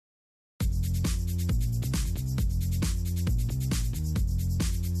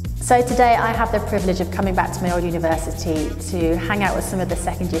So today I have the privilege of coming back to my old university to hang out with some of the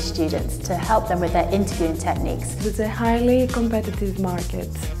second year students to help them with their interviewing techniques. It's a highly competitive market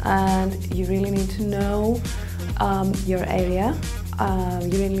and you really need to know your area. You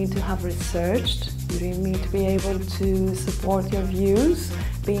really need to have researched. You really need to be able to support your views,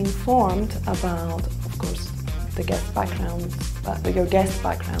 be informed about, of course, the guest background, your guest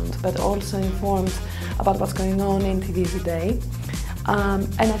background, but also informed about what's going on in TV today.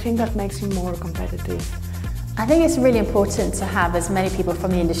 And I think that makes you more competitive. I think it's really important to have as many people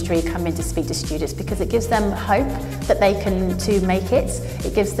from the industry come in to speak to students because it gives them hope that they can too make it.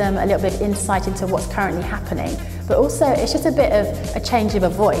 It gives them a little bit of insight into what's currently happening. But also it's just a bit of a change of a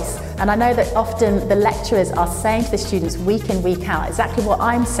voice. And I know that often the lecturers are saying to the students week in, week out exactly what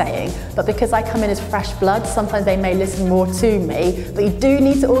I'm saying, but because I come in as fresh blood, sometimes they may listen more to me. But you do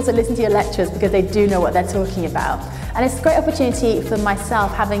need to also listen to your lecturers because they do know what they're talking about. And it's a great opportunity for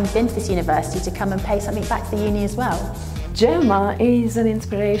myself, having been to this university, to come and pay something back to the uni as well. Gemma is an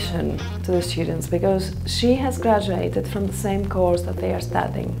inspiration to the students because she has graduated from the same course that they are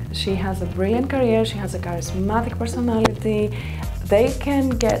studying. She has a brilliant career, she has a charismatic personality. They can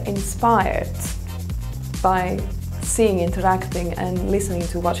get inspired by seeing, interacting and listening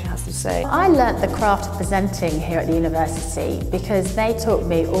to what she has to say. I learnt the craft of presenting here at the university because they taught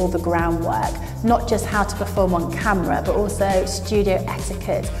me all the groundwork, not just how to perform on camera, but also studio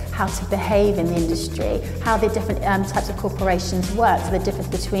etiquette, how to behave in the industry, how the different types of corporations work, so the difference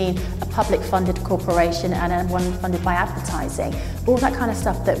between a public funded corporation and one funded by advertising. All that kind of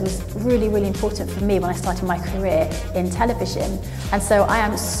stuff that was really, really important for me when I started my career in television. And so I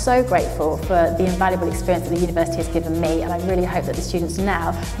am so grateful for the invaluable experience that the university has given me, and I really hope that the students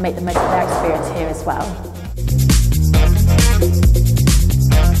now make the most of their experience here as well.